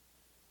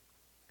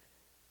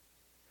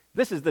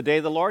This is the day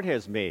the Lord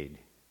has made.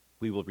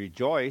 We will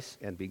rejoice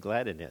and be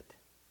glad in it.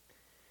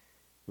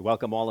 We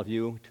welcome all of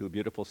you to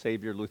Beautiful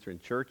Savior Lutheran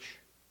Church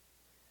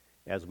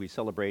as we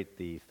celebrate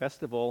the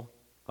festival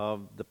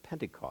of the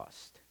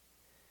Pentecost.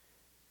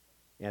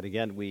 And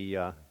again, we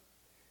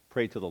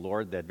pray to the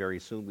Lord that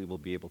very soon we will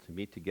be able to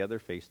meet together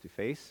face to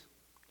face,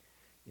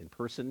 in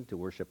person, to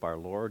worship our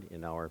Lord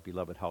in our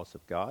beloved house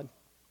of God.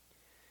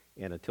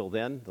 And until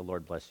then, the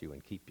Lord bless you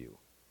and keep you.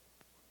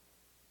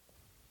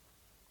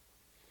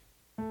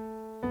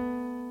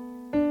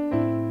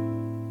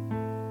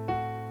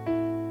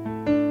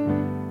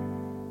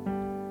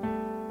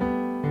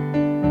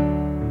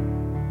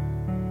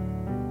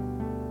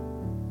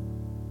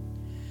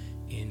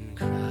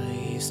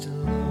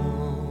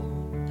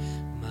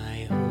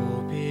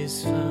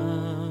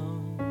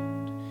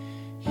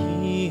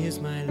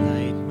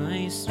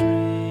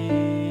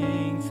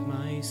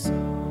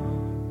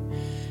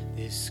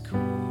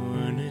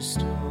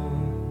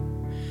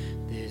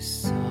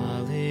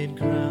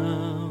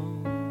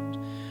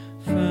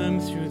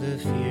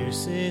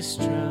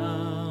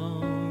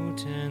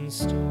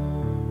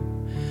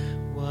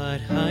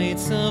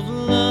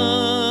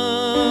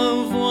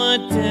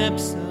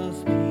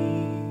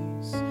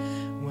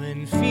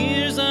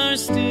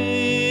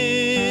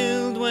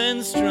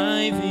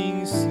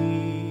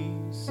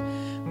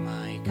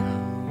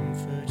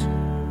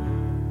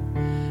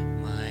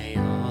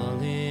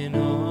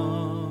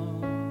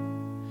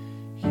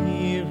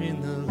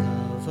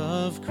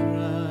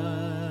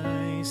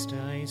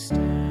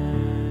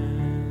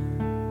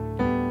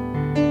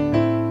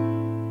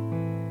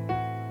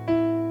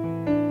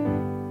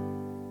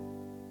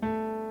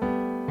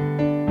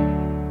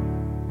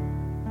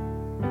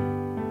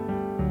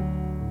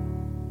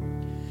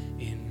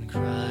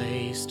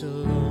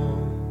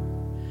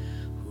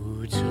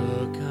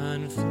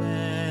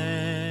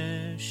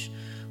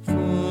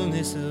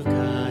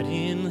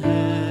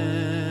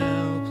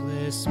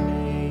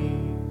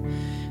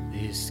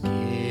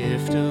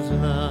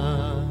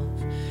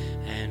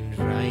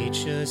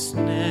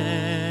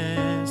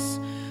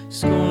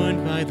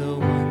 Scorned by the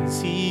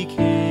ones he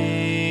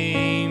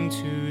came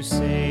to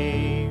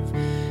save,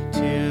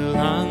 till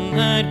on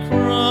that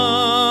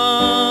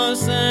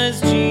cross as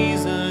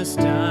Jesus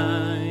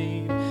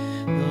died,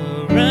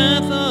 the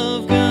wrath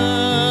of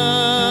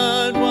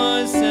God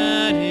was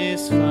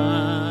satisfied,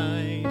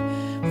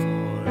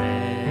 for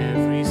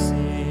every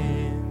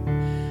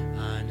sin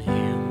on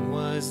him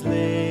was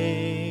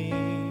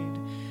laid.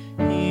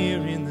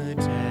 Here in the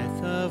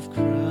death of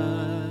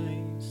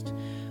Christ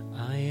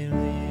I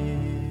live.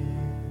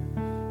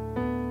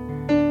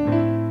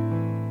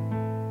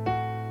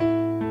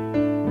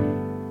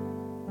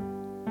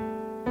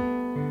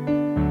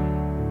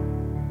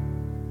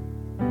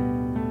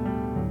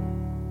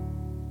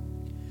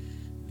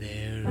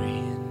 There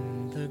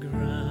in the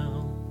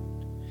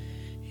ground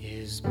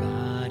his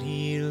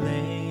body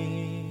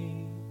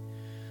lay,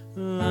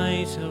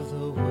 light of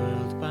the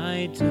world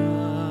by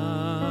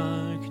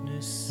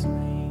darkness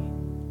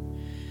slain.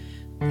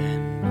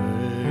 Then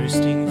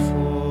bursting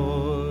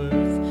forth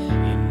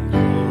in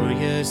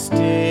glorious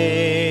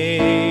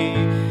day,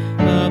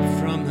 up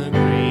from the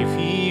grave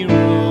he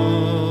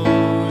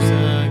rose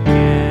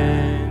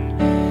again.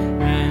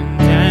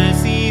 And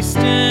as he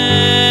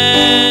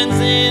stands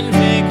in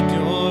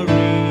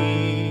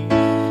victory,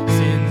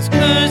 sin's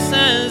curse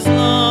has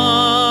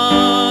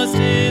lost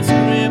its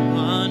grip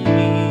on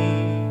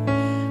me.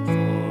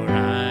 For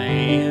I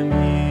am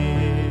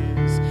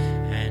his,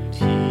 and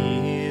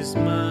he is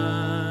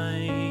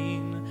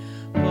mine,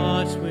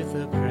 bought with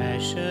the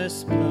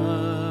precious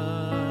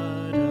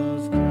blood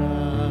of Christ.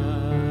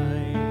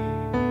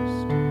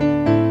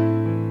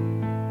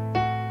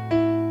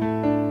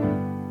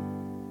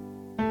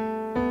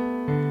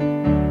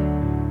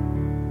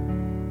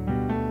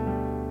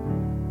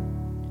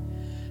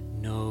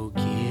 No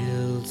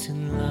guilt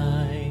in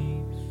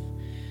life,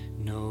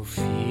 no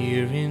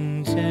fear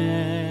in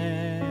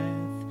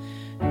death.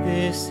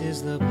 This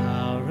is the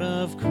power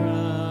of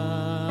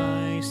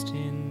Christ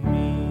in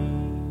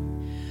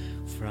me.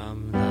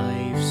 From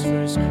life's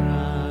first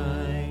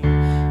cry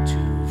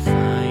to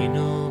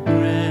final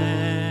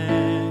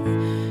breath,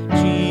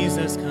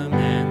 Jesus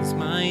commands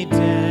my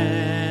destiny.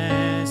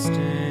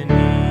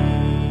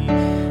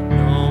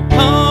 No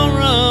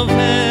power of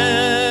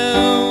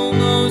hell,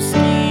 no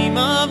scheme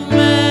of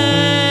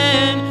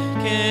man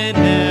can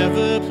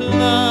ever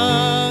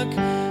pluck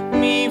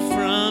me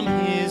from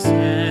his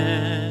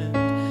hand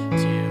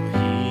till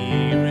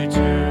he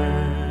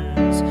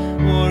returns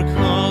or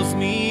calls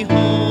me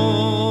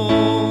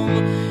home.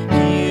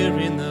 Here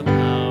in the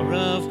power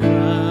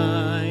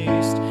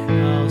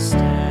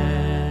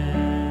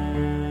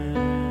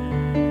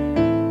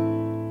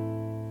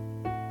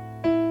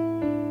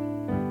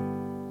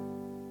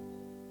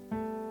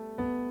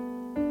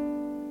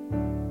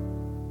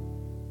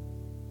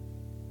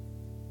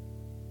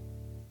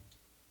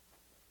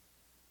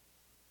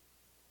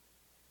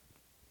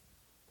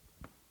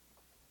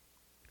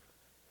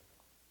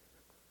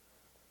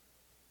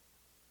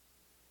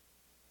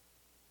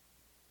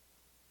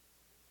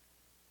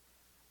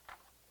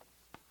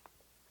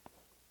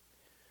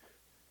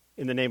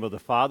In the name of the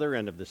Father,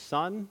 and of the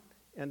Son,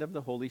 and of the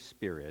Holy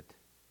Spirit.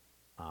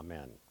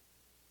 Amen.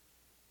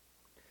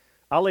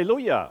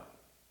 Alleluia!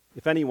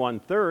 If anyone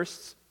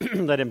thirsts,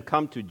 let him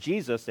come to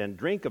Jesus and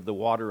drink of the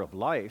water of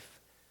life.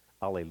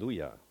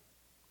 Alleluia.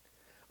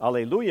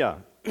 Alleluia!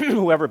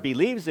 Whoever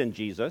believes in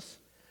Jesus,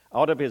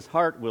 out of his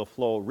heart will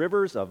flow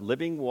rivers of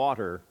living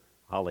water.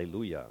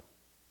 Alleluia.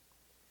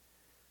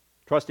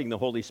 Trusting the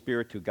Holy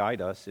Spirit to guide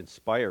us,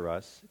 inspire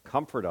us,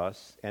 comfort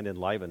us, and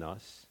enliven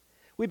us,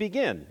 we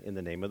begin in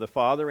the name of the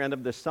Father, and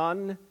of the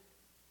Son,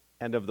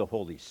 and of the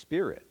Holy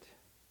Spirit.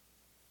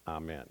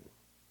 Amen.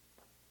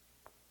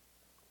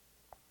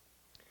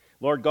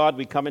 Lord God,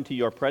 we come into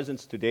your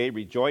presence today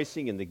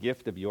rejoicing in the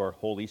gift of your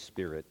Holy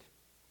Spirit.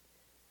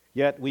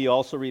 Yet we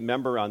also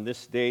remember on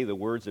this day the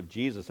words of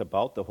Jesus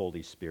about the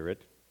Holy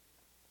Spirit.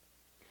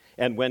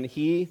 And when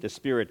he, the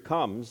Spirit,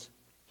 comes,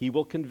 he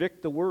will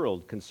convict the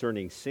world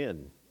concerning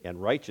sin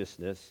and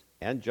righteousness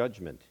and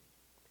judgment.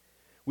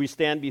 We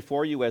stand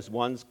before you as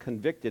ones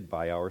convicted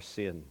by our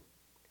sin.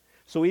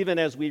 So even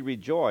as we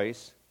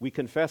rejoice, we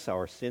confess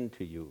our sin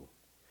to you,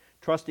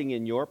 trusting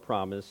in your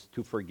promise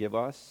to forgive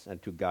us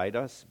and to guide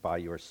us by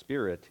your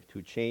Spirit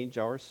to change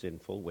our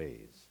sinful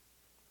ways.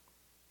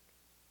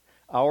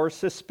 Our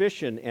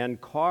suspicion and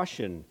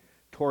caution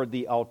toward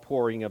the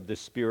outpouring of the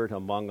Spirit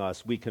among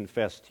us, we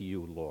confess to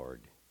you,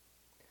 Lord.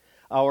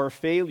 Our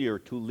failure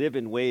to live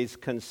in ways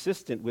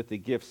consistent with the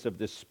gifts of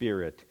the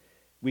Spirit,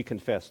 we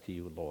confess to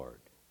you, Lord.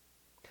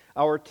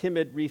 Our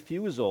timid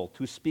refusal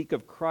to speak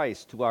of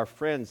Christ to our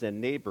friends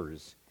and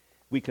neighbors,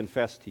 we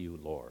confess to you,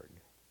 Lord.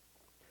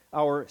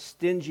 Our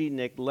stingy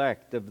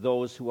neglect of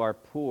those who are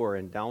poor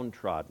and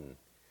downtrodden,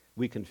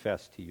 we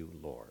confess to you,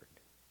 Lord.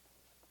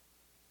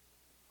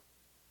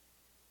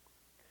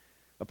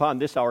 Upon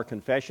this our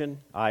confession,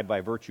 I,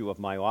 by virtue of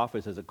my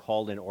office as a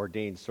called and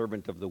ordained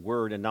servant of the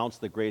Word, announce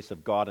the grace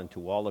of God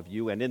unto all of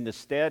you, and in the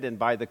stead and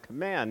by the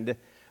command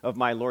of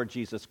my Lord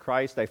Jesus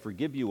Christ, I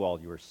forgive you all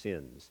your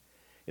sins.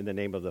 In the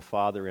name of the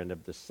Father, and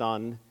of the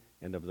Son,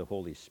 and of the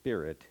Holy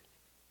Spirit.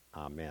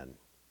 Amen.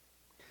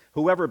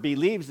 Whoever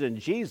believes in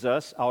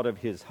Jesus, out of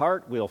his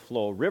heart will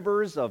flow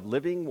rivers of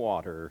living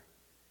water.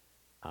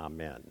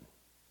 Amen.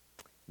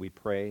 We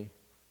pray.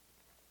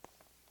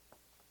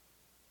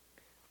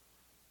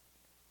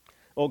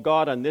 O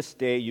God, on this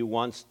day you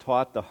once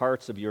taught the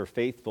hearts of your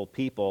faithful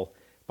people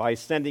by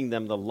sending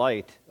them the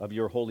light of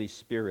your Holy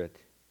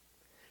Spirit.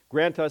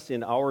 Grant us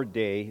in our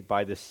day,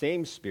 by the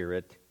same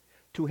Spirit,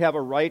 to have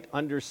a right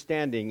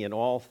understanding in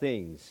all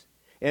things,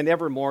 and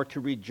evermore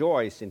to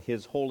rejoice in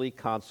his holy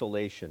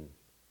consolation.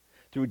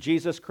 Through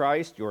Jesus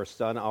Christ, your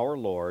Son, our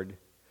Lord,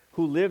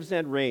 who lives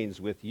and reigns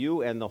with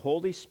you and the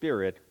Holy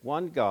Spirit,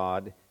 one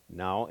God,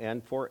 now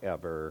and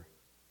forever.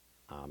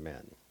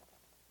 Amen.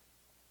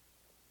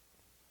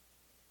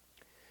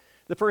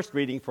 The first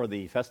reading for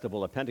the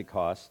Festival of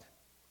Pentecost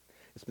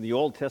is from the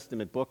Old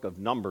Testament book of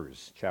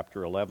Numbers,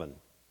 chapter 11.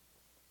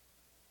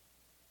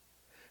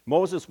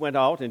 Moses went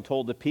out and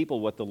told the people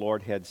what the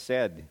Lord had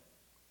said.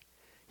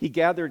 He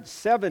gathered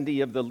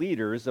 70 of the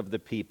leaders of the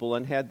people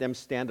and had them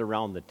stand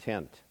around the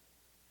tent.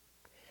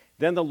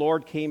 Then the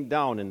Lord came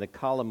down in the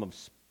column of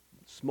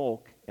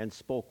smoke and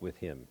spoke with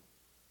him.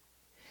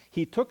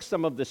 He took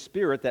some of the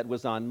Spirit that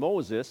was on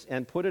Moses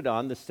and put it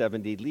on the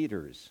 70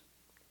 leaders.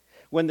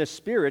 When the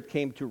Spirit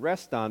came to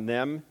rest on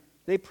them,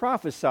 they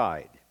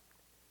prophesied,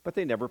 but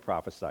they never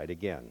prophesied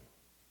again.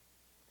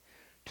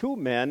 2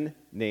 men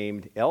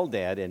named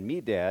Eldad and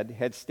Medad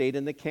had stayed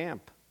in the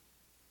camp.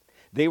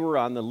 They were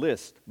on the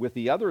list with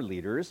the other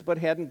leaders, but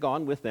hadn't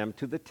gone with them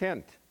to the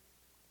tent.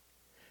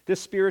 The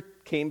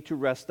Spirit came to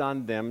rest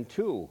on them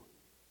too,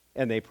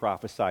 and they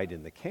prophesied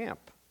in the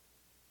camp.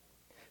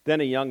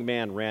 Then a young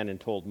man ran and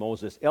told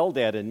Moses,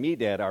 Eldad and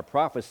Medad are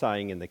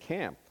prophesying in the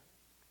camp.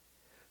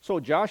 So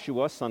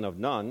Joshua, son of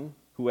Nun,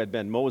 who had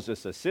been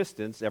Moses'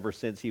 assistant ever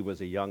since he was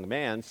a young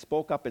man,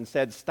 spoke up and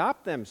said,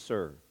 Stop them,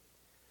 sir.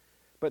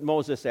 But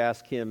Moses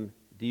asked him,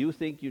 Do you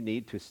think you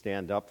need to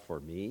stand up for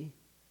me?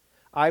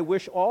 I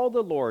wish all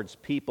the Lord's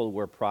people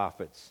were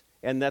prophets,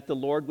 and that the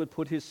Lord would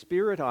put his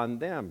Spirit on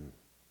them.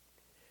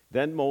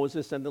 Then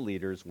Moses and the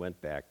leaders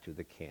went back to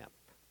the camp.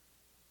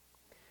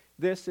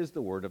 This is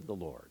the word of the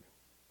Lord.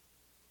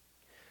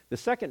 The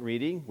second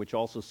reading, which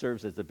also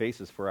serves as the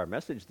basis for our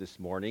message this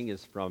morning,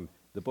 is from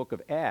the book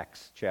of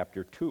Acts,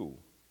 chapter 2.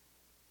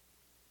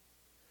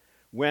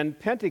 When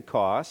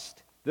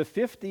Pentecost, the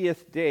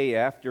 50th day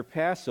after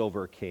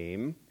Passover,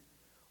 came,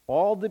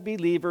 all the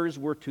believers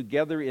were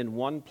together in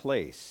one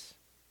place.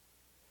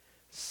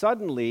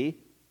 Suddenly,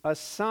 a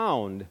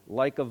sound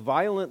like a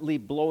violently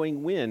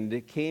blowing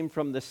wind came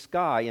from the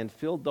sky and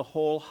filled the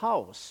whole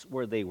house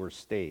where they were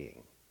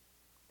staying.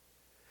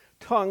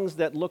 Tongues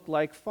that looked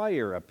like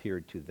fire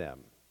appeared to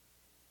them.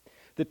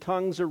 The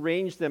tongues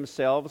arranged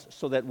themselves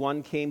so that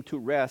one came to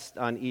rest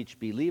on each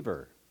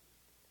believer.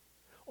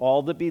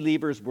 All the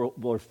believers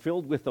were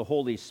filled with the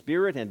Holy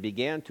Spirit and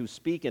began to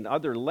speak in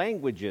other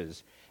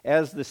languages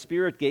as the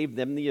Spirit gave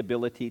them the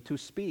ability to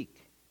speak.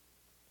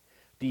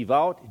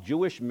 Devout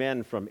Jewish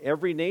men from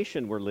every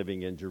nation were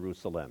living in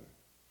Jerusalem.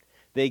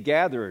 They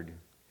gathered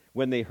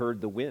when they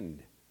heard the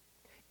wind.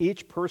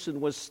 Each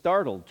person was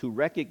startled to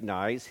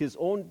recognize his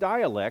own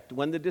dialect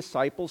when the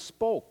disciples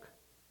spoke.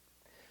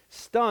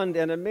 Stunned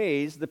and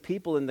amazed, the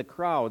people in the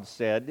crowd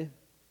said,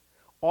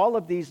 "All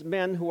of these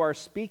men who are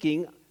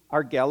speaking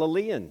are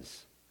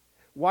Galileans.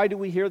 Why do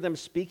we hear them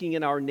speaking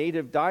in our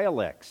native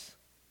dialects?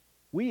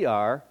 We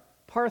are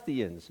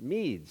Parthians,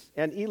 Medes,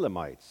 and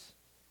Elamites.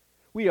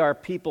 We are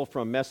people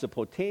from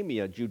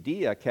Mesopotamia,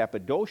 Judea,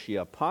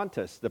 Cappadocia,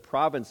 Pontus, the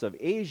province of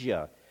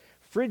Asia,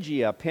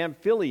 Phrygia,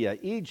 Pamphylia,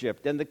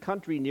 Egypt, and the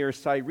country near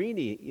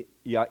Cyrene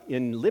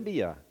in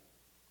Libya.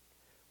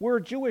 We're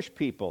Jewish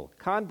people,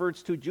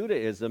 converts to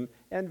Judaism,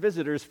 and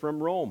visitors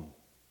from Rome,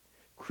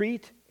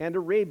 Crete, and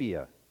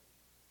Arabia.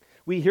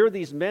 We hear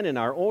these men in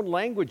our own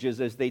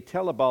languages as they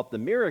tell about the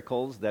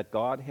miracles that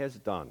God has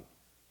done."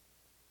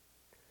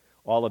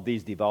 All of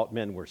these devout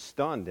men were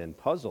stunned and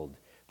puzzled.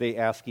 They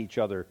asked each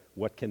other,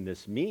 "What can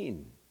this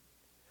mean?"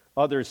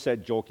 Others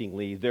said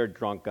jokingly, "They're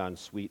drunk on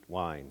sweet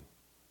wine."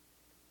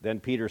 Then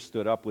Peter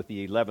stood up with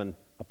the 11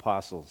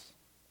 apostles.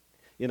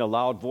 In a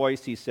loud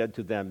voice he said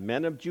to them,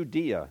 "Men of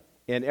Judea,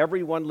 and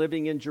everyone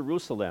living in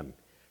Jerusalem,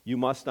 you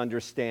must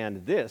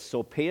understand this,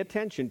 so pay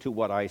attention to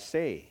what I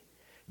say.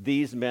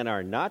 These men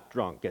are not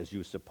drunk, as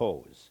you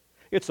suppose.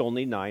 It's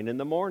only 9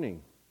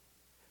 a.m.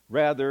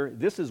 Rather,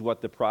 this is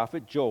what the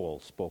prophet Joel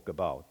spoke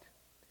about.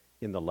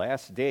 In the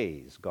last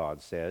days,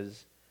 God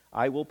says,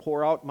 I will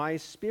pour out my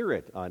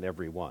Spirit on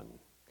everyone.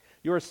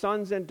 Your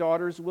sons and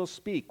daughters will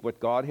speak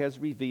what God has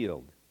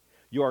revealed.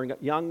 Your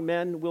young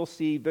men will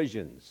see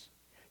visions.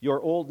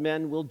 Your old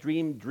men will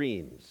dream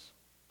dreams.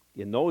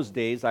 In those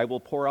days I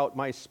will pour out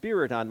my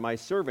Spirit on my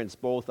servants,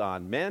 both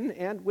on men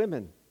and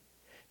women.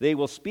 They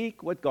will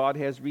speak what God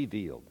has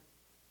revealed.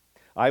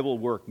 I will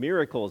work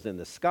miracles in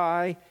the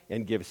sky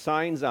and give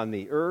signs on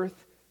the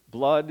earth,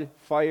 blood,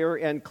 fire,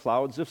 and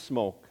clouds of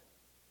smoke.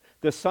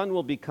 The sun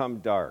will become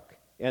dark,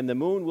 and the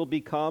moon will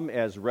become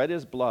as red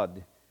as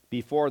blood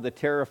before the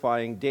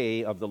terrifying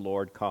day of the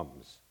Lord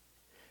comes.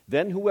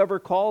 Then whoever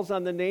calls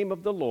on the name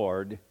of the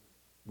Lord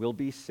will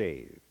be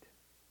saved."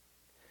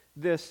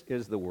 This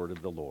is the word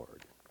of the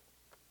Lord.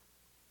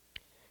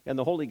 And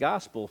the Holy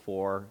Gospel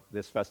for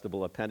this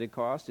festival of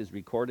Pentecost is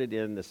recorded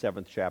in the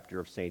 7th chapter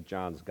of St.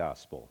 John's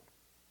Gospel.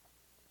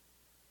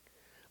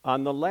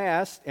 On the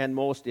last and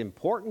most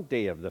important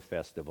day of the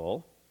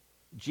festival,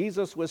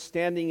 Jesus was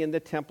standing in the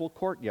temple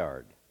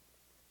courtyard.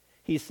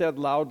 He said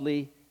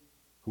loudly,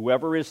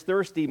 "Whoever is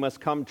thirsty must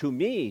come to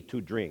me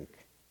to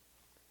drink.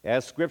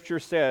 As Scripture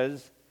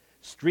says,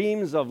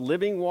 streams of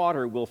living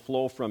water will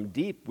flow from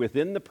deep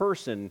within the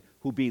person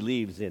who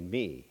believes in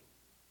me."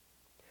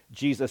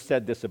 Jesus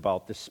said this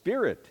about the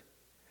Spirit,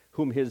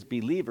 whom his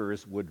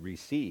believers would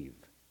receive.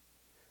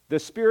 The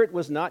Spirit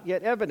was not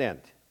yet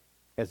evident,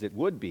 as it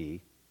would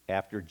be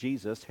after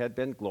Jesus had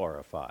been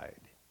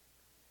glorified.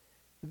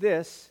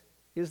 This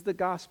is the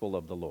gospel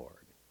of the Lord.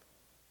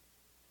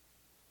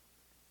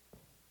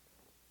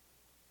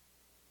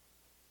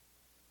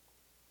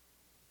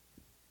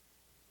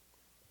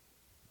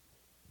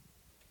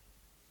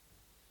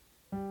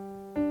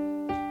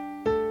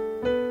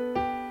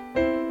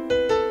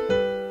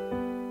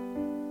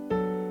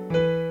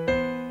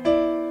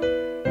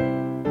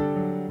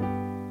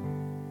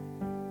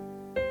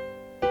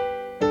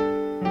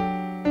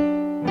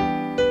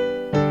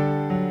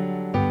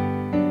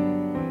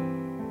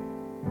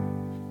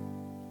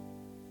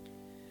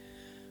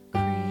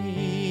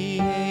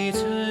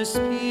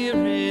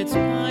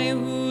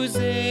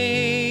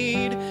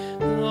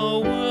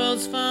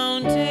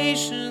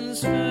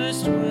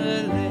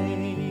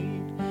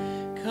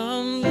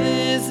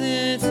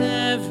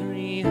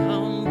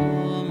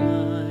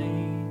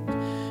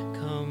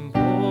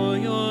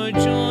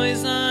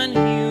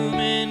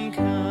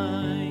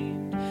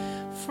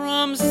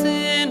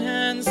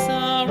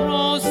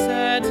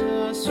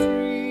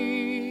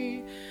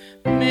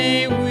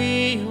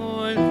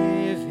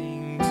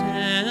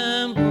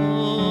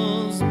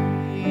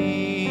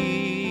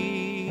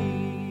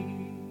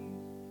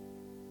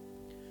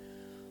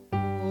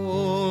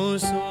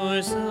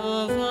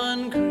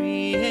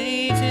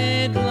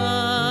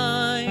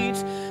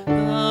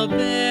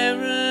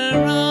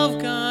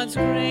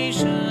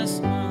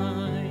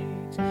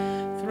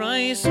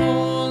 Thrice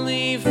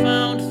holy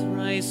fount,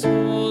 thrice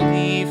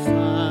holy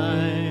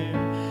fire,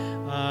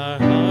 our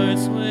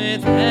hearts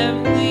with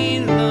heavenly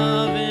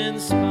love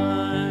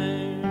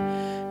inspire.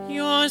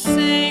 Your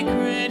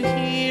sacred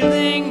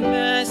healing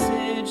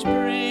message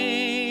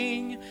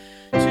bring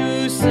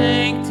to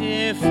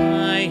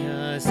sanctify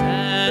us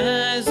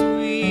as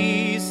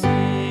we sing.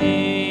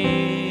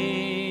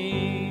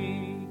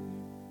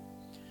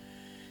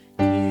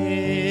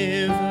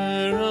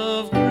 Giver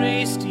of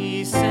grace,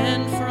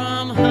 descend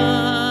from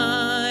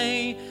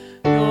high,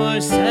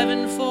 your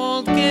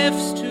sevenfold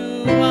gifts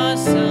to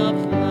us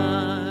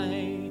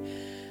apply.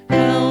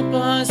 Help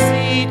us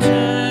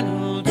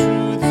eternal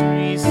truths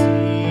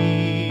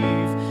receive,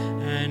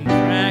 and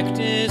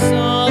practice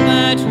all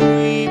that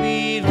we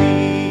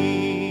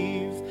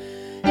believe.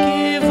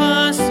 Give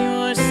us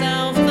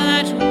yourself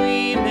that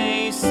we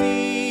may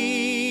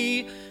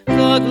see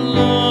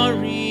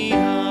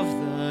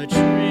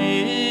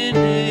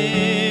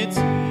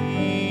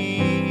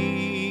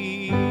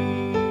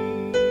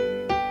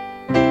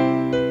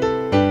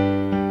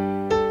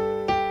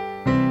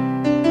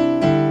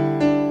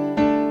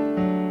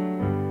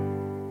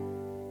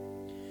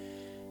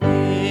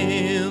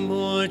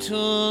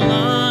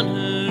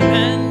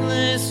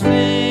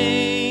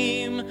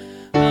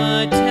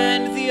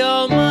the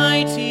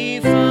Almighty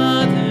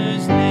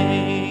Father's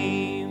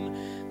name,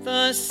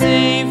 the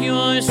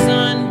Savior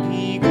Son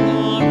be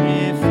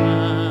glorified,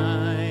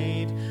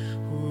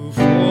 who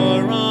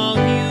for all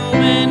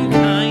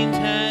humankind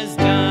has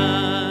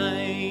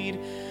died.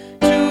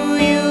 To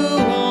you,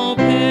 O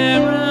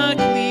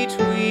Paraclete,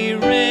 we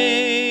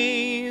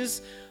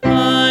raise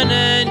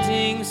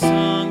unending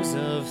songs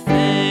of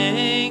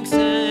thanks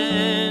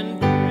and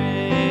praise.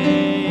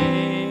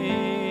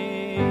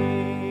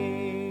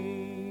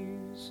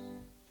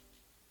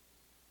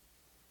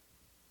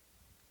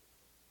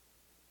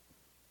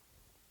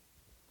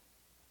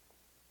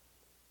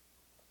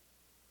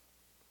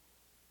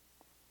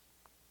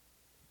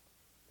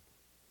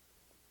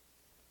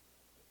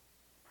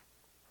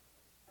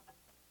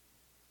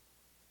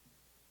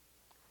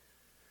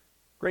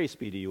 Grace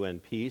be to you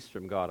and peace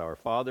from God our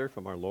Father,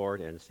 from our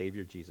Lord and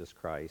Savior Jesus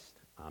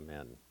Christ.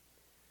 Amen.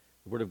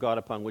 The Word of God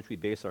upon which we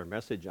base our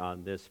message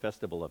on this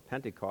festival of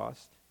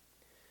Pentecost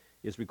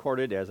is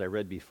recorded, as I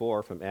read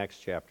before, from Acts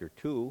chapter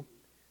 2.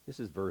 This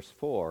is verse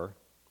 4.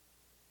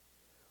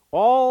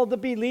 All the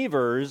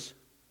believers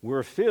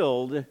were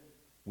filled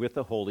with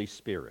the Holy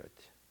Spirit.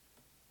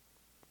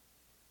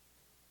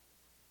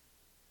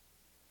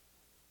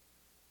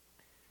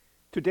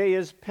 Today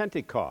is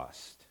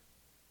Pentecost,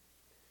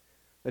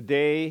 a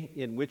day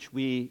in which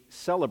we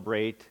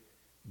celebrate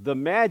the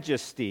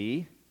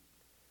majesty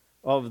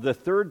of the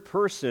third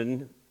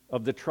person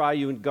of the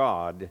triune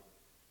God,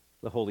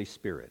 the Holy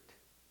Spirit.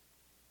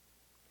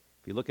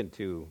 If you look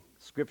into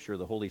Scripture,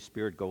 the Holy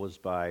Spirit goes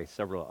by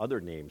several other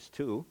names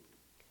too.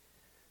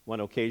 One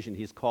occasion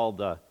he's called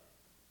the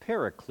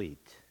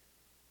Paraclete,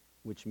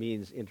 which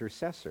means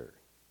intercessor.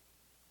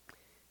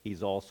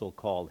 He's also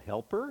called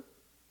Helper,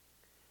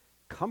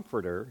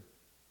 Comforter,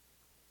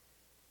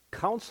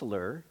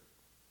 Counselor,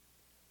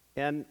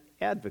 and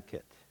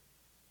Advocate.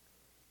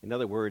 In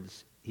other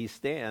words, he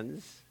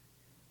stands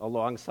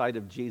alongside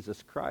of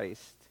Jesus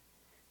Christ,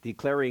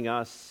 declaring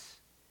us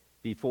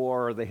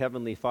before the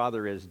Heavenly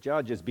Father as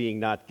judge as being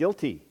not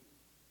guilty.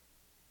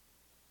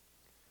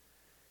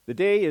 The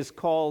day is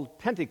called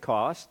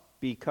Pentecost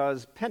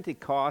because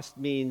Pentecost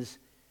means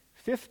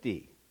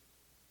 50.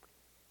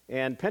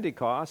 And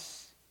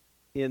Pentecost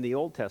in the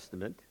Old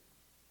Testament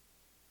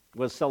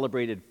was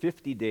celebrated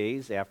 50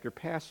 days after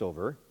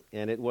Passover,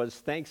 and it was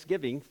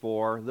Thanksgiving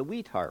for the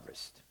wheat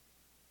harvest.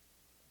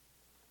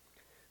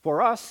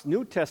 For us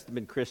New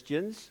Testament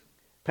Christians,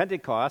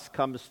 Pentecost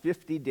comes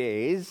 50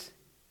 days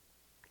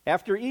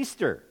after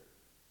Easter.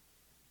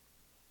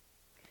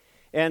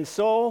 And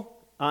so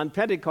on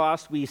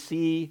Pentecost we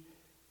see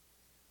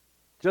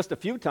just a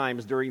few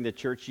times during the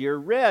church year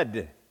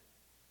red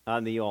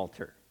on the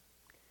altar.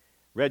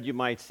 Red, you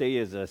might say,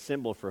 is a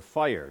symbol for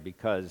fire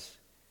because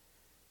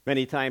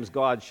many times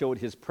God showed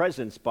his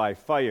presence by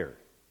fire.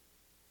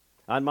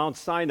 On Mount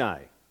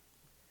Sinai,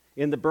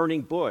 in the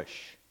burning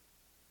bush,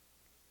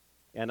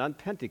 and on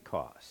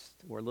Pentecost,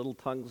 where little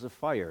tongues of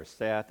fire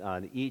sat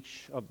on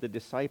each of the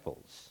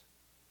disciples.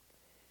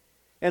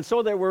 And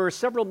so there were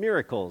several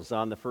miracles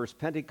on the first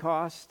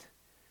Pentecost,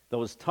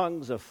 those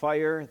tongues of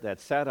fire that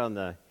sat on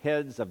the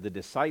heads of the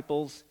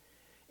disciples,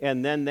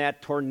 and then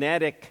that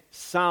tornadic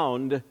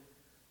sound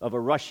of a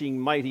rushing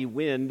mighty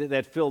wind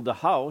that filled the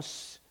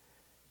house,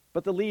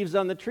 but the leaves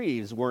on the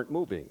trees weren't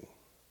moving.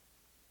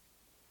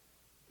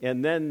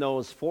 And then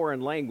those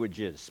foreign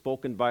languages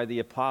spoken by the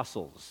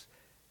apostles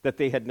that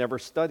they had never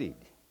studied,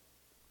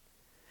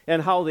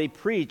 and how they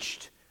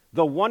preached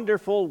the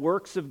wonderful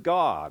works of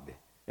God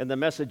and the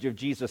message of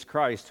Jesus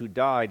Christ, who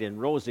died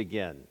and rose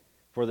again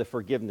for the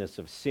forgiveness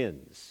of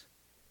sins.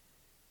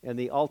 And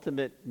the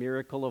ultimate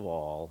miracle of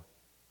all,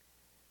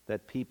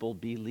 that people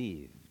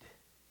believed.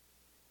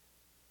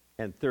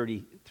 And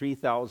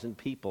 33,000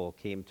 people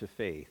came to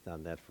faith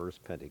on that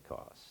first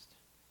Pentecost.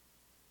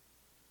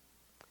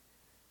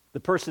 The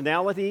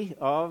personality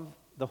of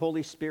the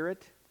Holy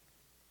Spirit.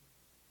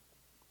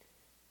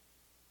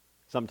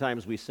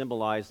 Sometimes we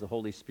symbolize the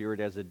Holy Spirit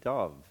as a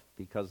dove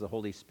because the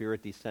Holy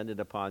Spirit descended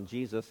upon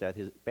Jesus at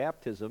his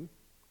baptism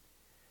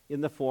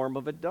in the form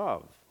of a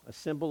dove, a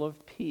symbol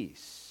of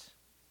peace.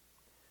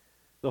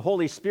 The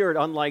Holy Spirit,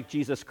 unlike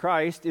Jesus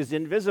Christ, is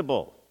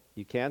invisible.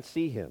 You can't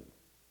see him.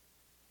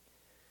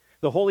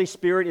 The Holy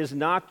Spirit is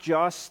not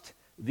just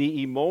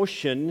the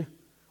emotion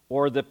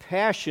or the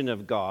passion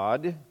of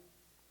God.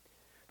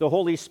 The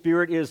Holy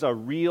Spirit is a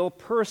real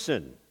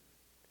person,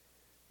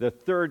 the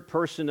third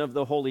person of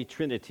the Holy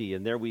Trinity.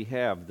 And there we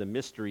have the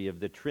mystery of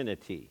the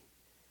Trinity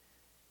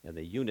and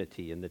the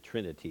unity in the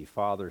Trinity,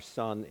 Father,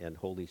 Son, and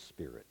Holy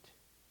Spirit.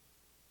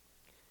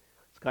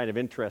 It's kind of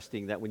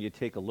interesting that when you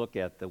take a look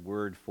at the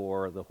word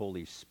for the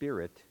Holy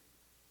Spirit,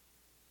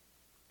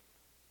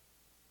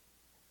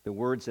 the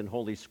words in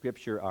Holy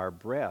Scripture are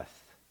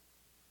breath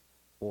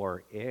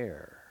or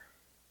air.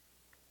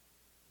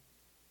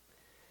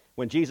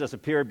 When Jesus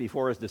appeared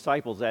before his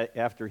disciples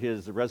after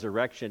his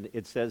resurrection,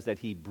 it says that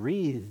he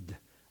breathed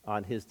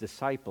on his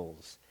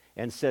disciples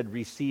and said,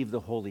 "Receive the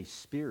Holy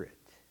Spirit."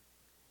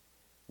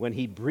 When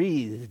he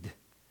breathed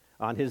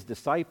on his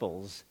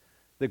disciples,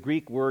 the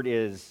Greek word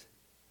is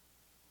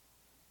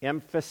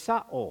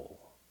emphysao,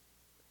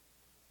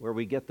 where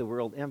we get the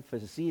word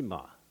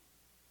emphysema,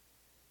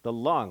 the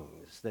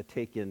lungs that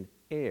take in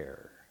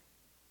air.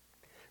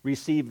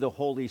 Receive the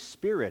Holy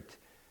Spirit.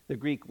 The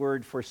Greek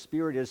word for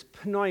spirit is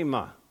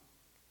pneuma.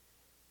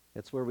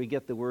 That's where we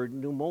get the word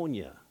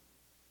pneumonia,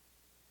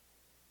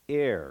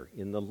 air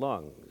in the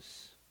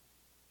lungs.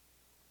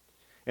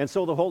 And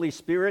so the Holy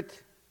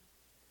Spirit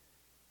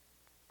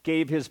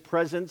gave his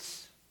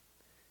presence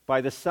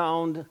by the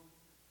sound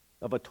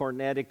of a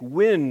tornadic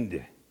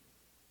wind,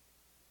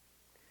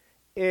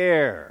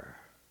 air,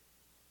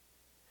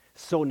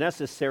 so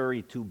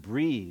necessary to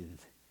breathe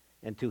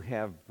and to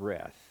have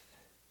breath.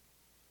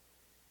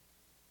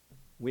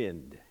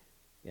 Wind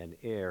and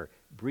air,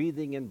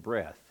 breathing and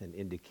breath, an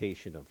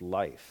indication of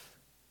life.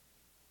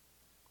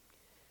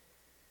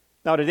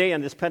 Now today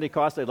on this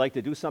Pentecost, I'd like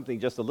to do something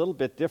just a little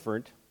bit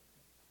different.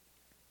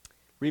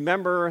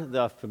 Remember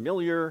the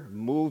familiar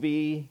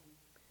movie,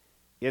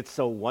 It's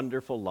a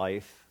Wonderful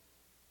Life?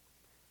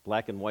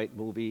 Black and white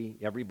movie.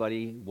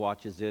 Everybody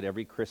watches it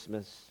every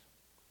Christmas.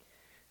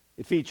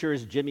 It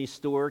features Jimmy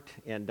Stewart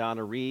and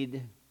Donna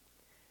Reed.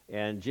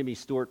 And Jimmy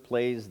Stewart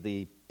plays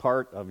the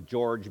part of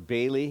George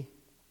Bailey.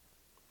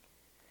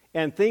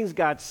 And things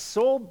got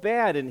so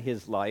bad in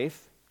his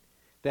life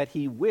that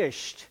he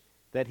wished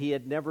that he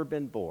had never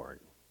been born.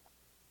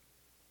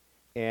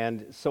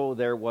 And so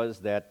there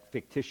was that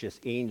fictitious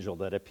angel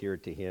that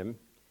appeared to him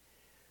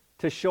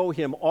to show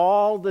him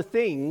all the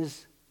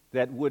things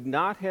that would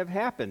not have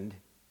happened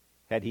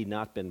had he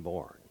not been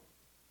born.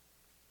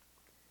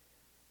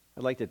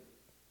 I'd like to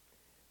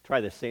try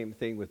the same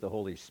thing with the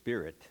Holy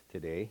Spirit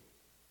today.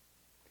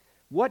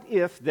 What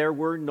if there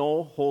were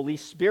no Holy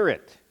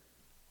Spirit?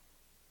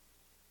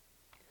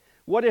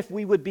 What if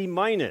we would be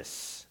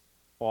minus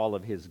all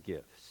of his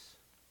gifts?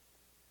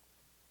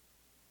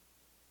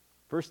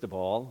 First of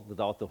all,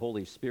 without the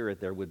Holy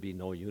Spirit, there would be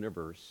no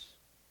universe.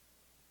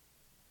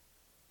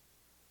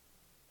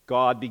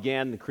 God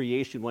began the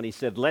creation when he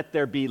said, "Let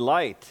there be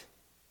light."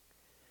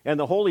 And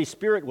the Holy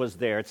Spirit was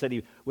there. It said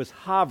he was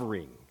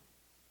hovering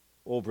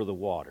over the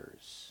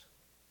waters,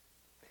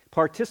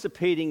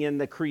 participating in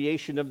the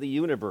creation of the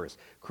universe.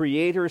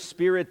 Creator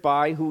Spirit,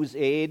 by whose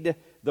aid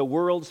the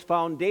world's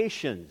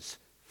foundations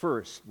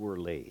first were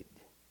laid.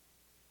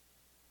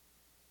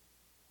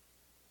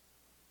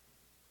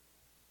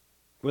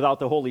 Without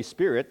the Holy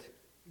Spirit,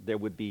 there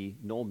would be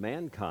no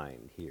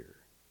mankind here.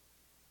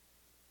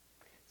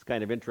 It's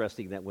kind of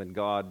interesting that when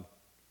God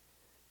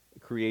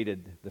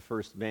created the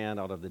first man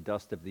out of the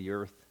dust of the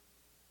earth,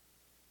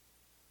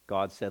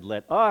 God said,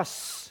 "Let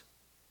us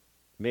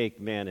make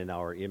man in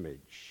our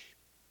image,"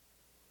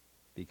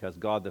 because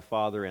God the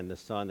Father and the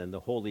Son and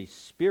the Holy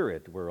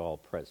Spirit were all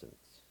present.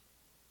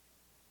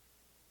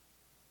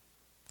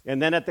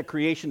 And then at the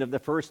creation of the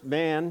first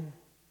man,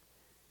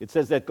 it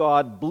says that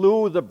God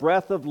blew the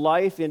breath of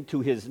life into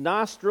his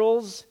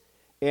nostrils,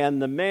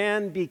 and the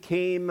man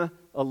became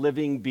a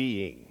living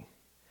being.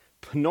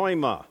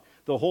 Pneuma,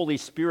 the Holy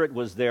Spirit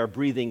was there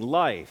breathing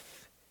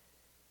life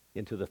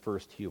into the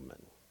first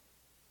human.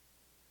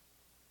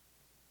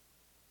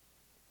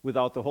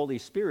 Without the Holy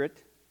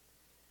Spirit,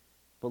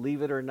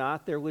 believe it or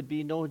not, there would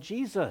be no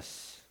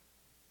Jesus.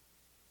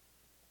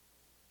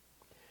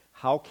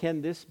 How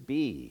can this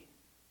be?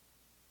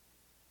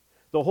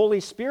 The Holy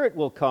Spirit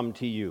will come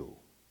to you.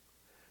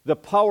 The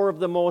power of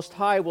the Most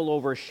High will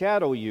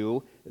overshadow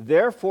you.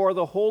 Therefore,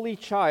 the Holy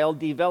Child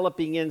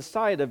developing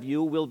inside of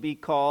you will be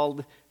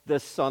called the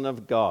Son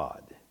of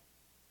God.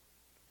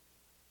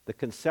 The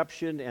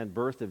conception and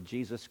birth of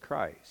Jesus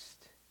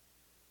Christ,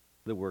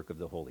 the work of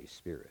the Holy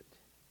Spirit.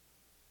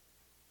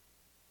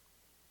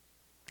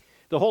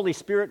 The Holy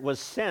Spirit was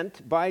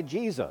sent by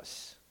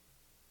Jesus.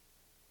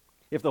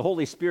 If the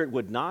Holy Spirit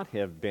would not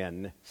have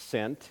been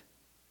sent,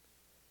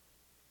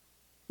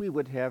 we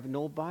would have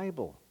no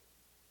Bible.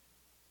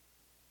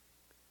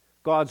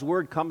 God's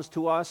Word comes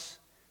to us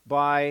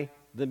by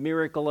the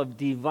miracle of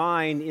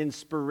divine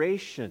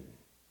inspiration,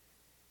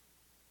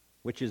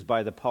 which is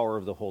by the power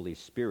of the Holy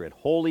Spirit.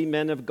 Holy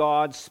men of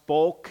God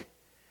spoke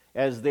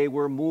as they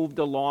were moved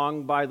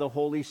along by the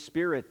Holy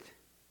Spirit.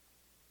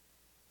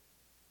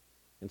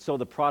 And so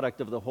the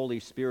product of the Holy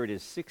Spirit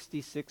is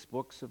 66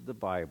 books of the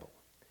Bible,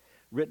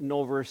 written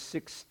over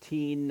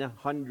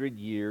 1,600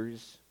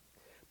 years,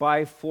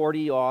 by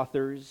 40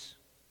 authors,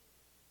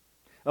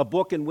 a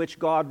book in which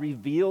God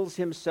reveals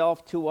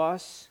himself to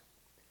us.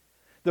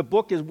 The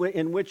book is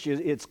in which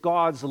it's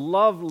God's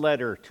love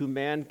letter to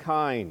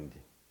mankind.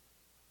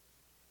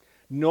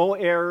 No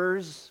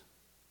errors,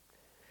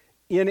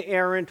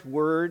 inerrant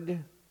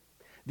word,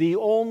 the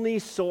only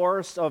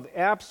source of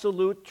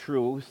absolute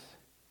truth.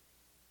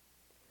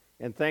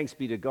 And thanks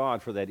be to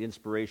God for that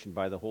inspiration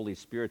by the Holy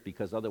Spirit,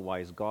 because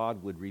otherwise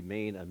God would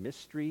remain a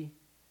mystery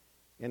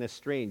and a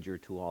stranger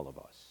to all of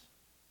us.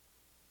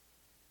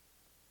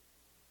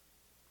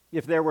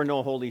 If there were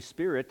no Holy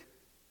Spirit,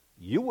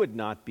 you would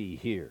not be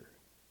here.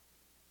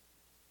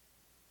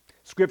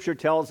 Scripture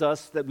tells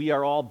us that we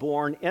are all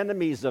born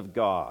enemies of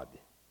God.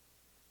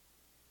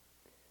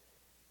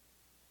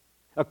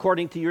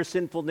 According to your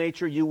sinful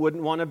nature, you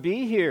wouldn't want to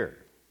be here.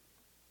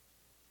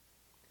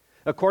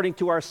 According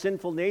to our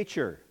sinful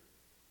nature,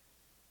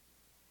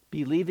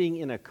 believing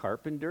in a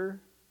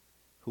carpenter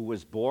who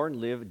was born,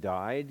 lived,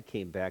 died,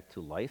 came back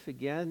to life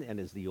again, and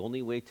is the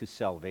only way to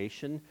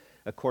salvation,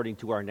 according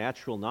to our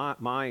natural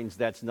minds,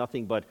 that's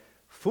nothing but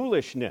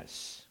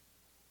foolishness.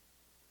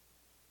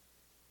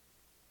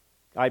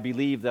 I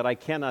believe that I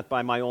cannot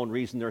by my own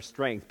reason or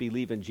strength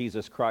believe in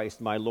Jesus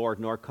Christ, my Lord,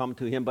 nor come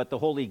to him, but the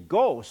Holy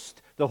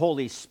Ghost, the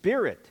Holy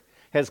Spirit,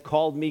 has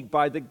called me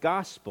by the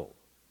gospel.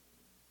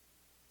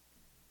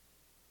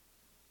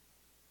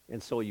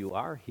 And so you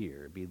are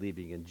here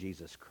believing in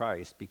Jesus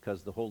Christ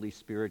because the Holy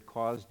Spirit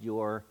caused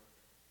your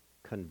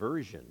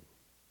conversion.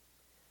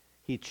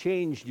 He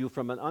changed you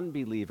from an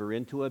unbeliever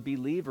into a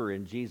believer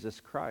in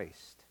Jesus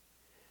Christ.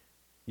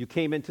 You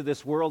came into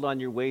this world on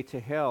your way to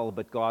hell,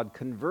 but God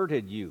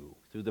converted you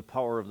through the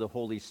power of the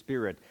Holy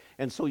Spirit.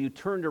 And so you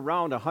turned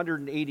around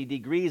 180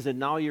 degrees, and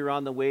now you're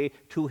on the way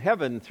to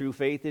heaven through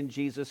faith in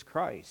Jesus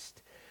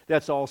Christ.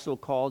 That's also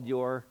called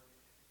your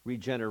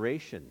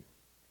regeneration,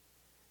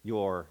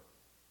 your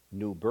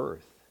new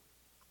birth.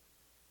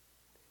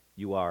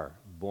 You are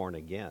born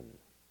again.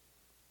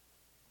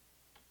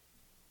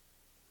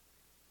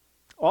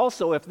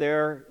 Also, if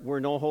there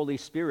were no Holy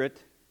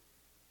Spirit,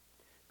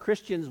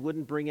 Christians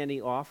wouldn't bring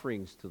any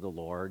offerings to the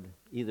Lord,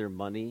 either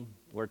money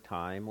or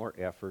time or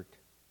effort.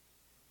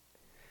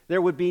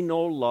 There would be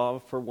no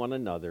love for one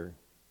another.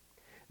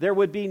 There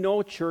would be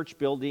no church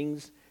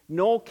buildings,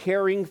 no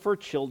caring for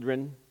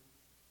children.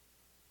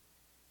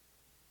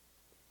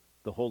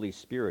 The Holy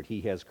Spirit,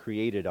 He has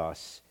created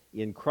us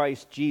in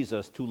Christ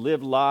Jesus to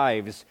live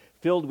lives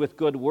filled with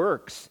good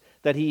works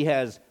that He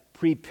has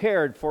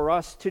prepared for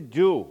us to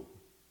do.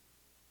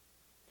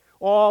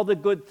 All the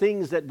good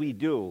things that we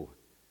do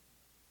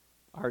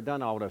are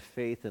done out of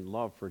faith and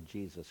love for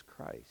Jesus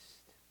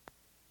Christ.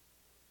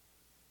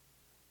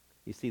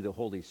 You see, the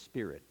Holy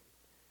Spirit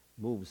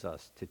moves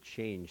us to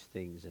change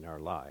things in our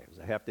lives.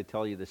 I have to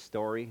tell you this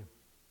story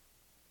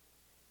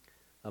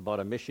about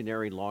a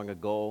missionary long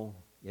ago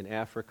in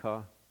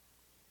Africa.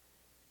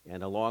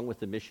 And along with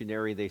the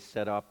missionary, they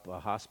set up a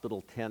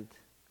hospital tent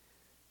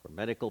for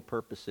medical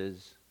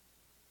purposes.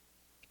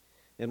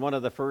 And one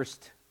of the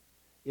first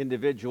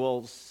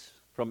individuals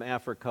from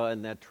Africa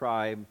in that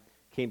tribe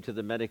came to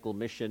the medical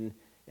mission,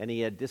 and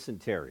he had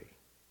dysentery.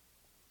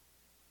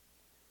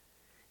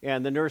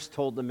 And the nurse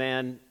told the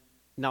man,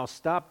 "Now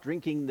stop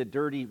drinking the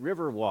dirty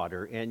river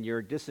water, and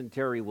your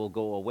dysentery will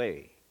go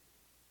away."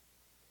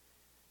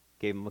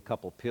 Gave him a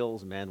couple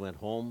pills. Man went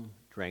home,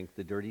 drank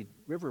the dirty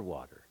river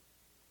water.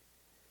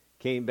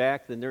 Came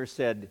back, the nurse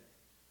said,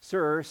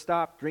 "Sir,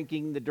 stop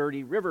drinking the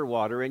dirty river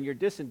water, and your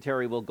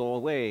dysentery will go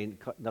away," and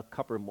a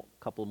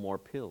couple more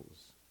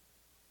pills.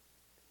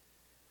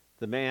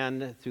 The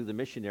man, through the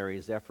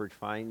missionary's effort,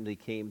 finally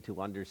came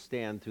to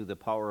understand through the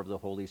power of the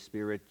Holy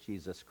Spirit,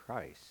 Jesus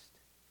Christ,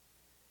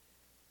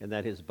 and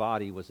that his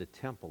body was a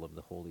temple of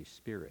the Holy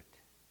Spirit.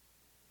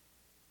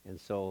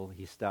 And so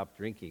he stopped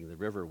drinking the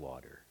river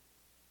water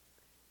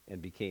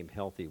and became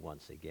healthy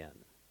once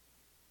again.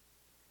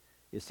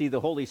 You see,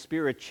 the Holy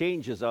Spirit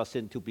changes us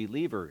into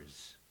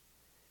believers,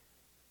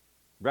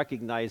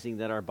 recognizing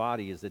that our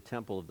body is the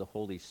temple of the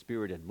Holy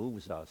Spirit and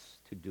moves us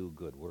to do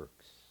good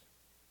works.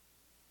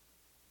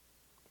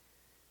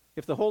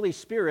 If the Holy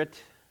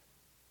Spirit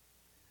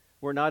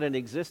were not in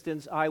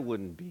existence, I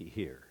wouldn't be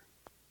here.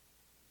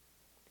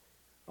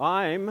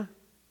 I'm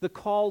the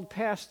called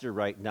pastor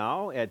right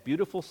now at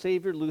Beautiful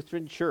Savior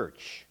Lutheran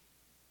Church.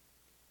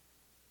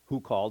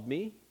 Who called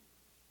me?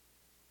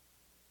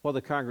 Well,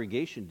 the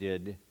congregation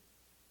did,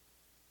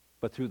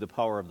 but through the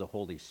power of the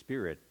Holy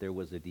Spirit, there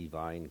was a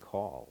divine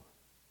call.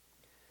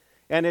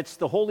 And it's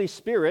the Holy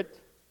Spirit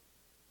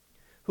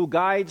who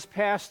guides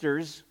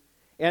pastors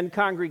and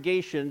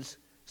congregations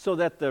so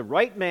that the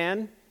right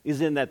man is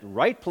in that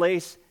right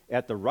place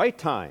at the right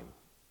time.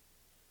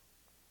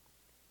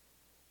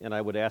 And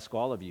I would ask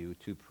all of you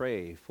to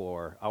pray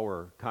for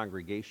our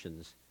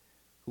congregations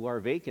who are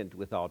vacant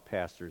without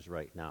pastors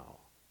right now.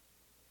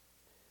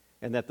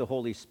 And that the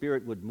Holy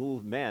Spirit would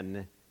move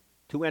men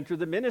to enter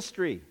the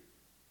ministry,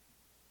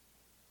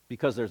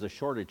 because there's a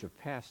shortage of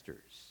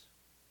pastors.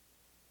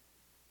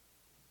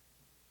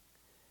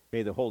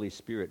 May the Holy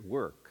Spirit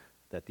work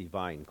that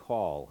divine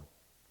call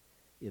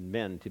in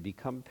men to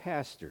become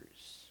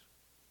pastors.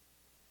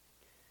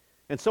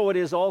 And so it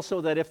is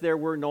also that if there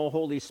were no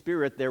Holy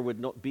Spirit, there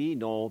would be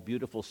no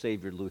Beautiful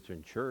Savior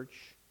Lutheran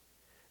Church.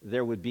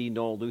 There would be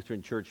no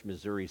Lutheran Church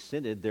Missouri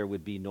Synod. There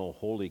would be no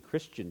Holy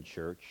Christian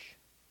Church.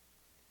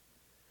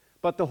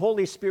 But the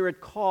Holy Spirit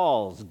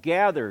calls,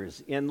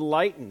 gathers,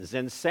 enlightens,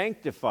 and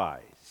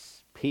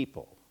sanctifies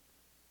people.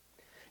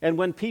 And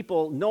when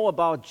people know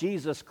about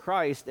Jesus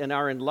Christ and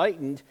are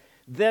enlightened,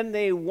 then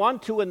they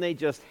want to and they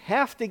just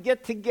have to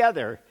get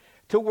together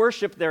to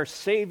worship their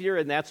Savior,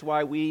 and that's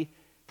why we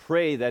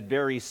pray that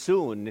very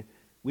soon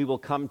we will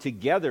come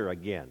together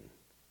again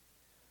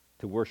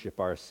to worship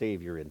our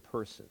Savior in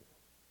person.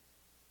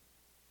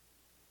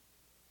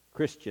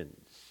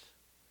 Christians,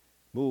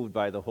 moved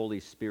by the Holy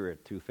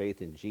Spirit through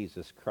faith in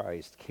Jesus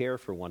Christ, care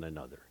for one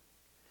another.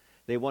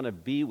 They want to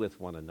be with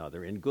one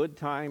another in good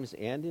times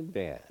and in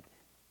bad.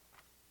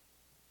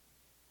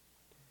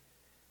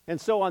 And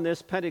so on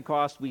this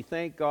Pentecost, we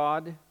thank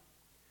God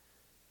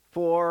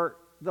for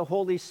the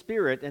Holy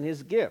Spirit and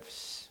his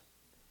gifts,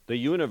 the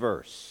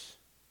universe,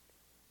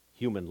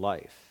 human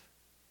life,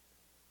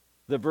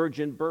 the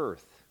virgin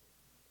birth,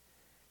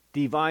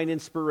 divine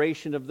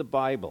inspiration of the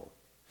Bible,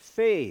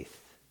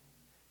 faith,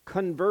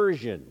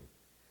 conversion,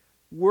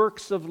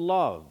 works of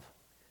love,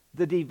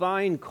 the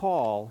divine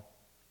call,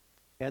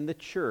 and the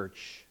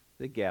church,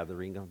 the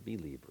gathering of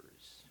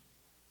believers.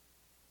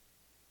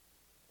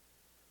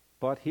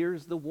 But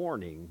here's the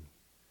warning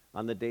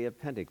on the day of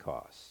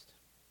Pentecost.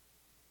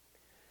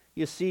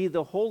 You see,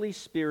 the Holy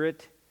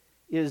Spirit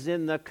is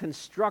in the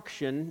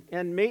construction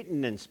and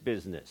maintenance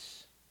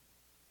business.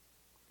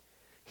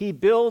 He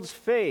builds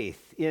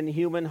faith in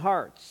human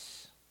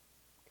hearts.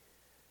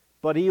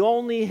 But he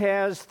only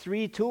has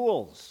 3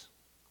 tools.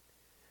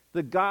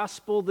 The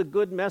gospel, the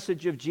good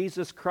message of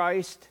Jesus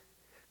Christ,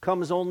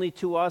 comes only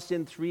to us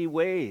in 3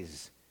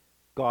 ways: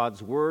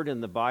 God's word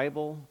in the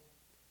Bible,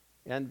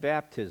 and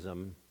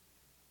baptism,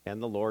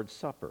 and the Lord's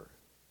Supper.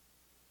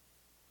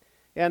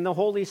 And the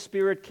Holy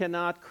Spirit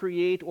cannot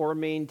create or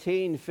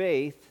maintain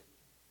faith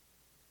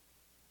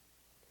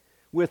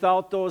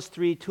without those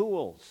 3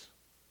 tools.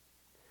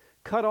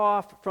 Cut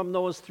off from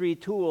those 3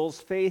 tools,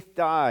 faith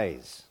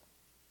dies.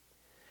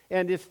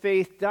 And if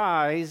faith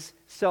dies,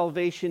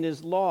 salvation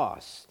is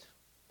lost,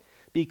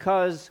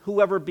 because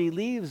whoever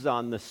believes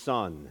on the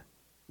Son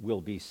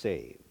will be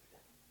saved.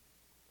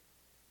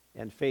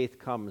 And faith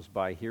comes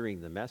by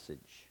hearing the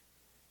message,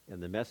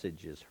 and the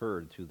message is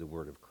heard through the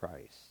word of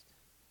Christ.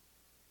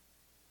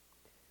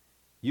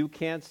 You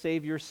can't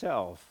save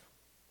yourself,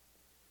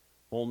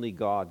 only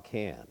God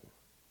can.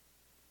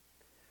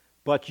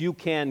 But you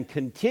can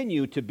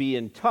continue to be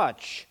in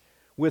touch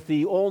with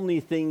the only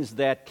things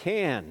that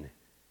can: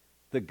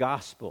 the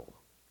gospel,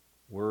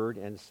 word,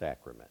 and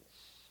sacraments.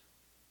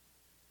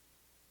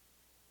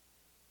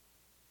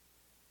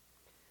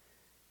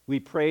 We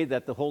pray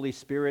that the Holy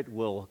Spirit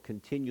will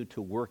continue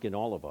to work in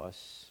all of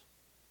us.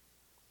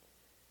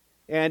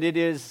 And it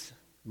is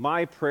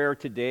my prayer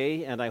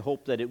today, and I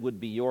hope that it would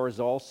be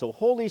yours also: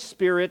 Holy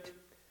Spirit,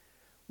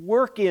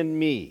 work in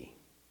me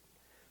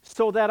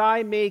so that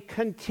I may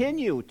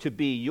continue to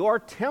be your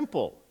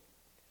temple,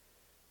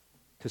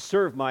 to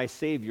serve my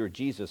Savior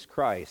Jesus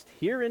Christ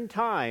here in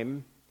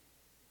time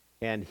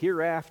and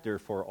hereafter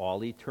for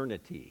all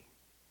eternity.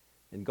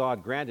 And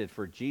God grant it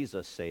for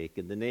Jesus' sake,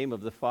 in the name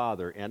of the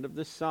Father, and of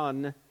the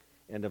Son,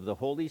 and of the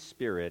Holy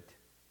Spirit.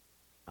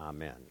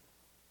 Amen.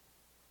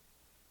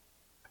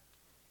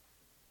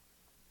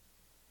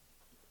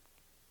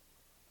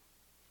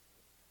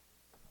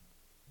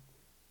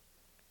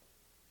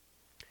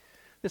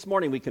 This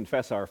morning we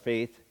confess our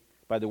faith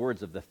by the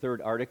words of the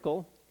 3rd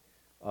article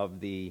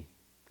of the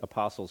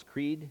Apostles'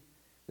 Creed,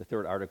 the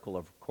 3rd article,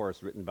 of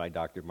course, written by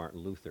Dr. Martin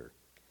Luther.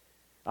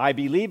 I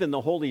believe in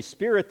the Holy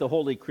Spirit, the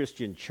holy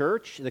Christian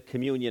church, the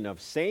communion of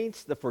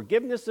saints, the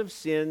forgiveness of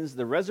sins,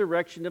 the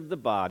resurrection of the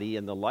body,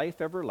 and the life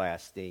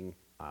everlasting.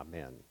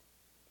 Amen.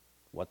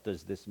 What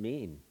does this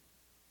mean?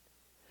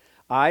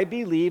 I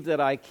believe that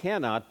I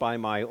cannot, by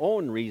my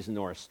own reason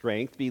or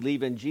strength,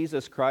 believe in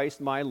Jesus Christ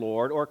my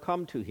Lord or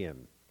come to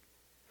him.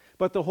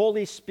 But the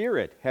Holy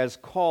Spirit has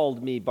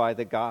called me by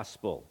the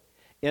gospel,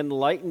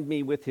 enlightened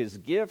me with his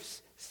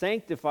gifts,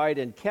 sanctified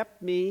and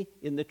kept me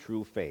in the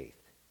true faith.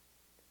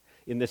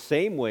 In the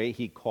same way,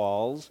 he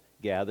calls,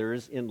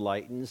 gathers,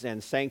 enlightens,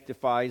 and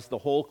sanctifies the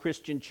whole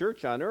Christian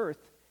church on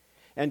earth,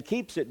 and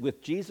keeps it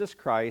with Jesus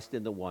Christ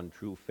in the one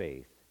true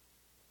faith.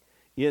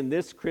 In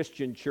this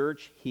Christian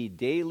church, he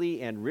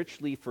daily and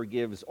richly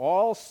forgives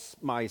all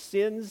my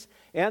sins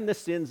and the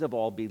sins of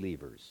all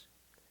believers.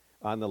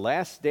 On the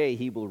last day,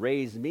 he will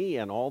raise me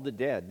and all the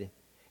dead,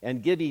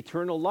 and give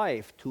eternal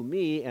life to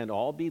me and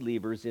all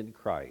believers in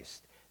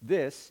Christ.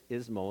 This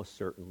is most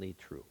certainly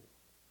true.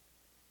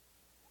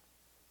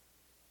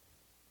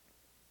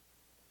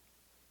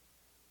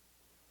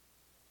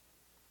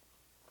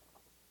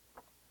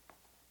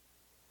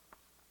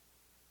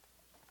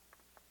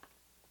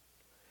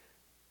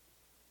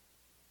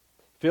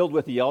 Filled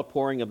with the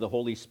outpouring of the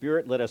Holy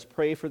Spirit, let us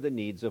pray for the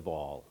needs of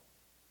all.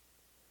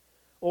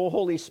 O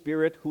Holy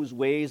Spirit, whose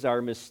ways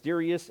are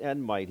mysterious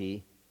and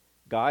mighty,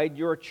 guide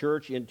your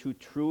church into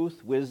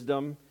truth,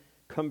 wisdom,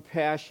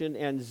 compassion,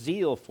 and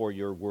zeal for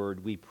your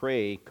word, we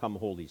pray. Come,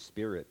 Holy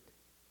Spirit.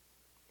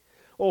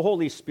 O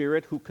Holy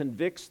Spirit, who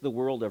convicts the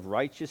world of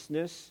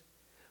righteousness,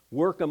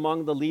 work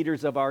among the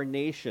leaders of our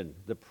nation,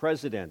 the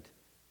President,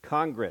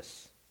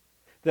 Congress,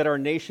 that our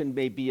nation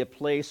may be a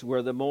place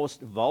where the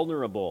most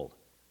vulnerable,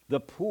 the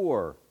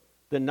poor,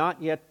 the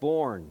not yet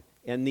born,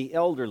 and the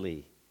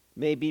elderly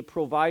may be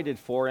provided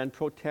for and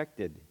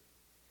protected.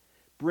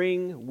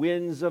 Bring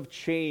winds of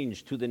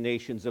change to the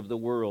nations of the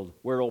world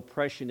where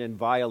oppression and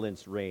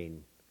violence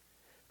reign.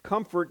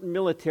 Comfort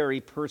military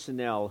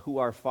personnel who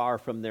are far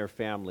from their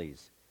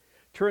families.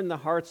 Turn the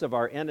hearts of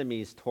our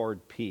enemies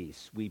toward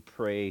peace, we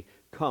pray.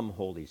 Come,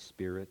 Holy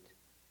Spirit.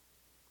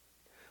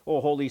 O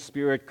Holy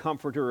Spirit,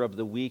 comforter of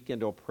the weak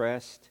and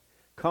oppressed,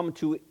 come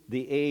to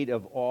the aid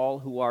of all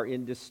who are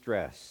in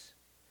distress,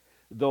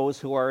 those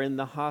who are in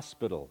the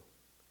hospital,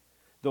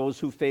 those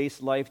who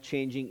face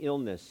life-changing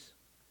illness,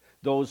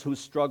 those who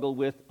struggle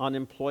with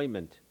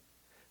unemployment,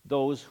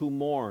 those who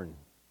mourn,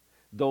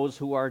 those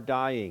who are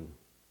dying.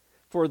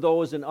 For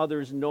those and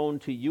others known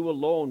to you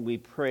alone, we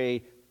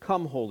pray,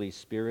 come, Holy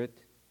Spirit.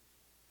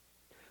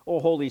 O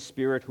Holy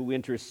Spirit, who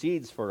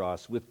intercedes for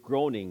us with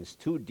groanings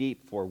too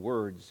deep for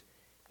words,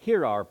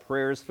 hear our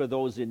prayers for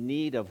those in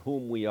need of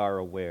whom we are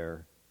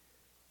aware.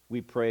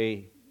 We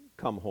pray,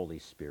 come, Holy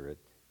Spirit.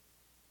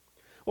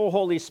 O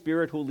Holy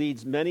Spirit, who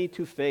leads many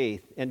to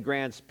faith and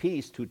grants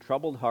peace to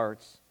troubled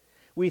hearts,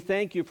 we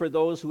thank you for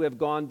those who have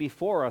gone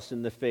before us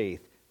in the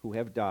faith, who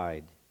have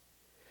died.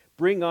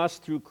 Bring us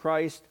through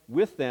Christ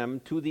with them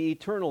to the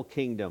eternal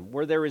kingdom,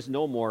 where there is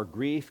no more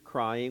grief,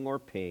 crying, or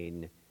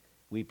pain.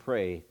 We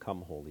pray,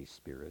 come, Holy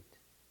Spirit.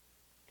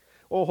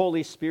 O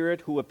Holy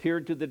Spirit, who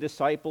appeared to the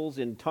disciples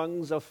in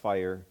tongues of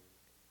fire,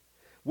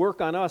 work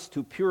on us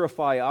to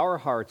purify our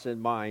hearts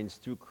and minds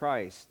through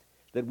Christ,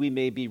 that we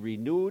may be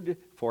renewed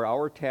for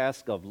our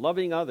task of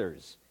loving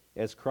others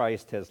as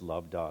Christ has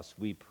loved us.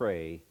 We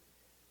pray,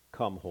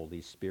 come,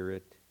 Holy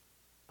Spirit.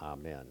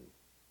 Amen.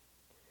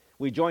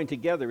 We join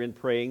together in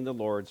praying the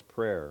Lord's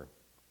Prayer.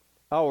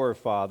 Our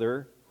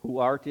Father, who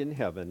art in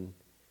heaven,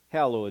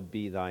 hallowed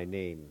be thy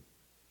name.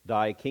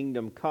 Thy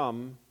kingdom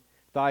come,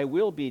 thy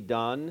will be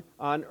done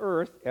on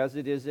earth as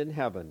it is in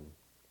heaven.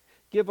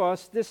 Give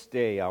us this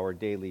day our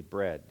daily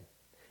bread,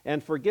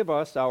 and forgive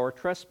us our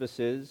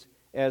trespasses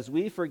as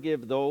we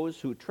forgive those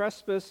who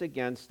trespass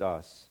against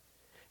us.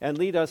 And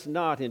lead us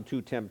not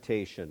into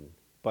temptation,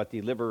 but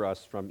deliver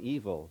us from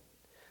evil.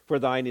 For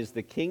thine is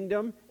the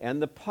kingdom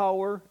and the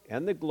power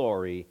and the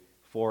glory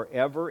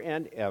forever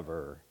and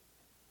ever.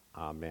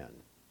 Amen.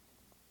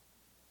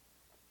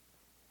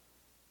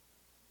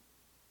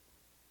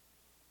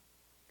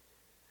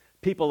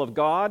 People of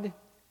God,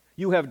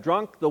 you have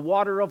drunk the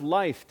water of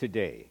life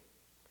today.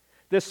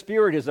 The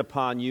Spirit is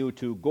upon you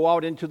to go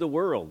out into the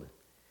world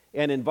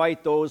and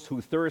invite those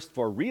who thirst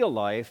for real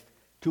life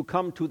to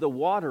come to the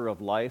water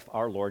of life,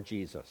 our Lord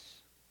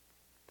Jesus.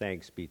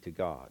 Thanks be to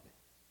God.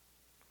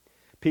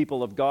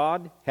 People of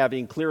God,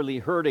 having clearly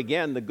heard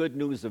again the good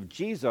news of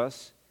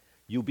Jesus,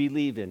 you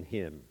believe in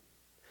him.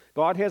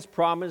 God has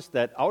promised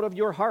that out of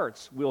your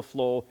hearts will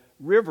flow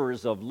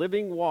rivers of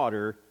living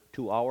water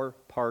to our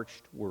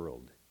parched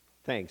world.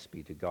 Thanks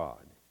be to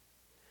God.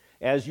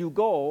 As you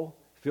go,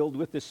 filled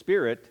with the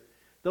Spirit,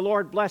 the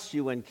Lord bless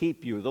you and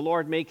keep you. The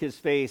Lord make his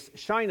face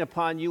shine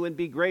upon you and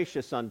be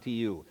gracious unto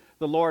you.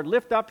 The Lord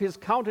lift up his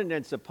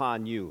countenance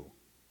upon you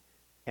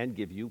and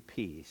give you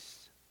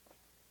peace.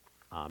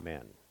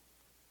 Amen.